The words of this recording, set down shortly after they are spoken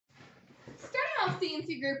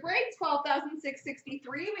CNC group break,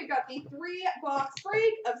 12,663. We've got the 3-box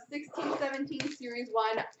break of 16-17 Series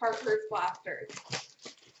 1 Parker's Blasters.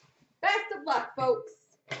 Best of luck, folks.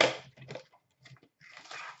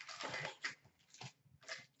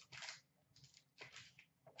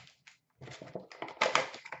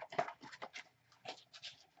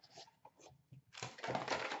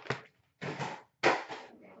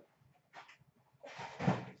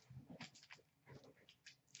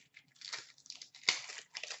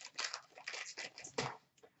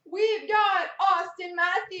 We've got Austin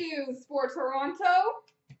Matthews for Toronto.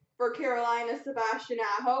 For Carolina, Sebastian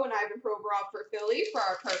Aho and Ivan Provorov for Philly for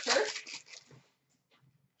our Parker.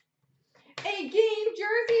 A game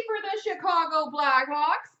jersey for the Chicago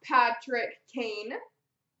Blackhawks, Patrick Kane.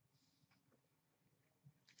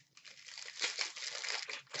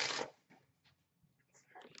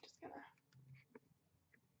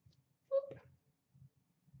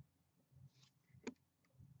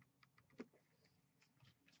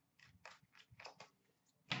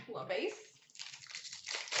 Little base.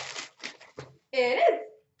 It is.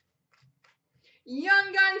 Young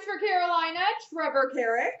Guns for Carolina, Trevor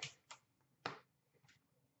Carrick.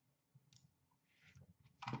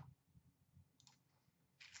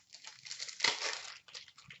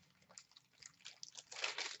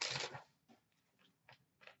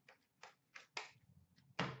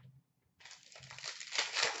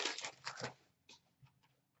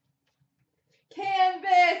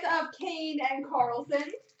 Canvas of Kane and Carlson.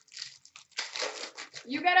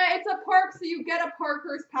 It's a park, so you get a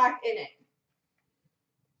Parker's pack in it.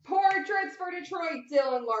 Portraits for Detroit,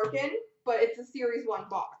 Dylan Larkin, but it's a Series 1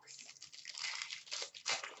 box.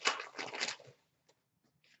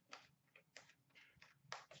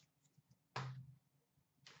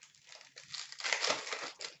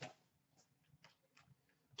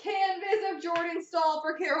 Canvas of Jordan Staal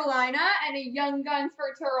for Carolina, and a Young Guns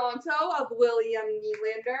for Toronto of William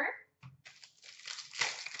Nylander.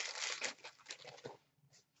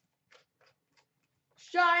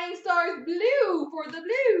 Shining Stars Blue for the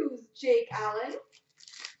Blues, Jake Allen.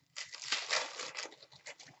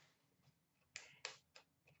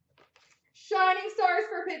 Shining Stars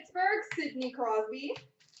for Pittsburgh, Sidney Crosby.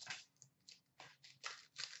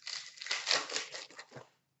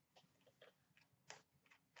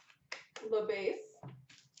 The base.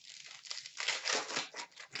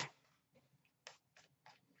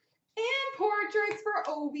 And portraits for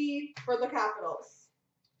Ovi for the Capitals.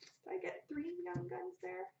 Did I get 3 Young Guns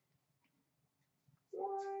there? 1,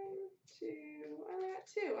 2, I got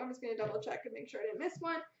 2. I'm just going to double check and make sure I didn't miss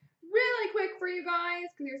one. Really quick for you guys,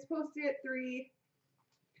 because you're supposed to get 3.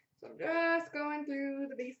 So I'm just going through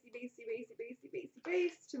the base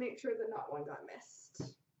to make sure that not one got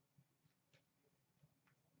missed.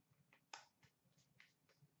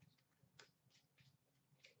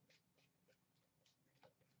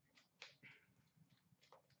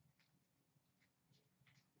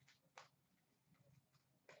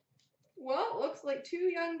 Well, looks like 2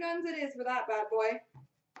 Young Guns it is for that bad boy.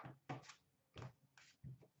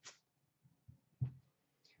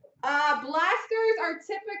 Blasters are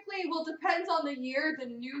typically, well, depends on the year. The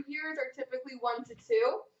new years are typically 1 to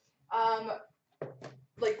 2,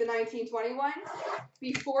 like the 1921.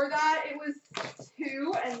 Before that, it was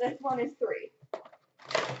 2, and this one is 3.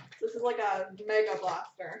 This is like a mega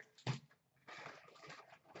blaster.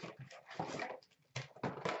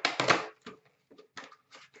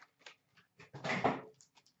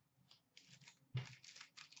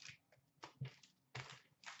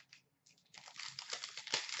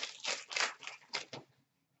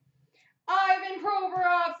 Ivan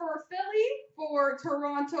Provorov for Philly, for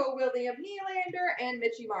Toronto, William Nylander, and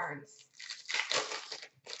Mitchie Barnes.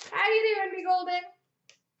 How you doing, me golden?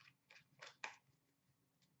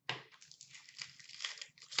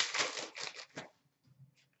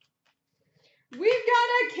 We've got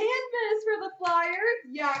a canvas for the Flyers,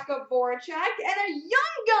 Jakub Voracek, and a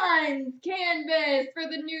Young Guns canvas for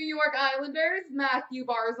the New York Islanders, Matthew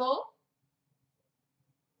Barzal.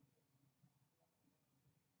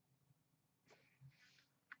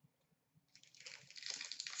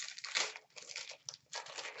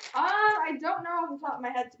 I don't know off the top of my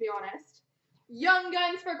head, to be honest. Young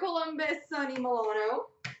Guns for Columbus, Sonny Milano.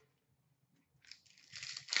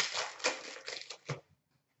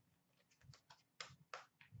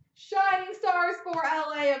 Shining Stars for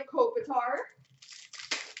LA of Kopitar.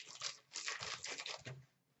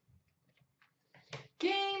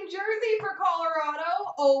 Game jersey for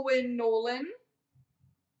Colorado, Owen Nolan.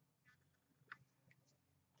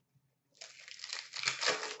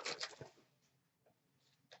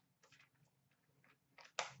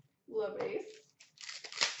 La base.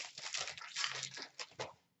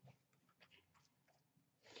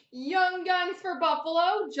 Young Guns for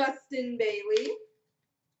Buffalo, Justin Bailey.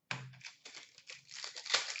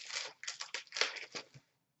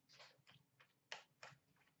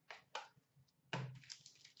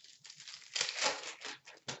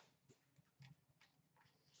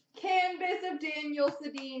 Canvas of Daniel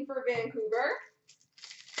Sedin for Vancouver.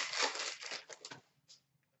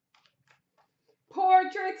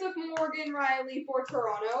 Portraits of Morgan Riley for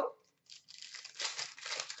Toronto.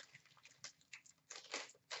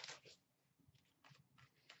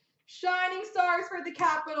 Shining Stars for the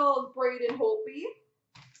Capitals, Braden Holtby.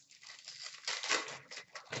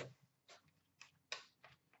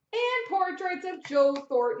 And portraits of Joe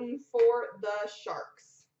Thornton for the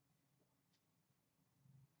Sharks.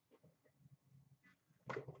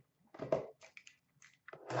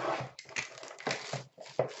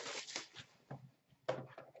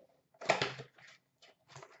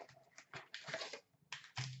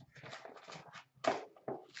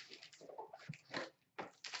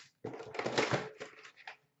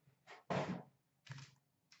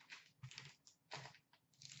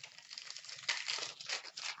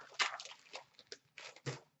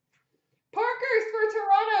 Parkers for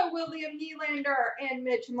Toronto, William Nylander and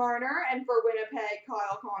Mitch Marner, and for Winnipeg,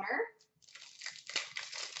 Kyle Connor.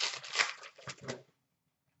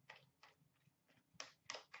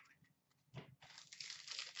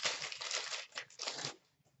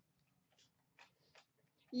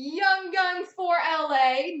 Young Guns for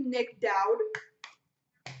LA, Nick Dowd.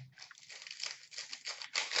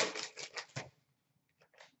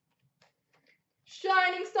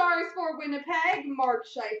 Shining Stars for Winnipeg, Mark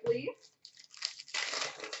Scheifele.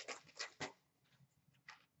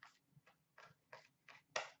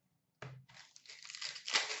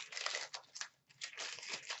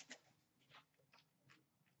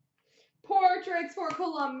 Portraits for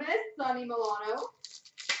Columbus, Sonny Milano.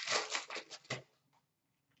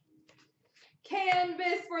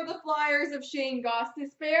 Canvas for the Flyers of Shane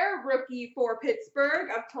Gostisbehere, rookie for Pittsburgh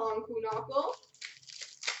of Tom Kuhnhackl.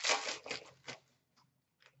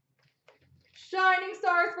 Shining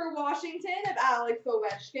Stars for Washington of Alex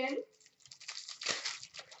Ovechkin.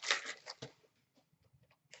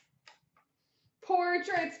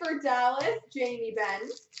 Portraits for Dallas, Jamie Benn.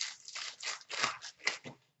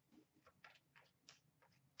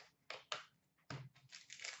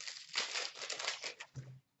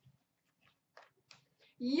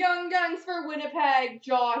 Young Guns for Winnipeg,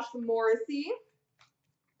 Josh Morrissey.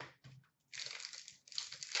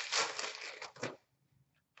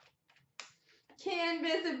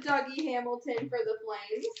 Canvas of Dougie Hamilton for the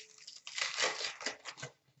Flames.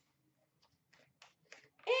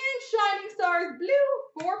 And Shining Stars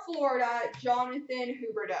Blue for Florida, Jonathan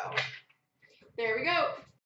Huberdeau. There we go.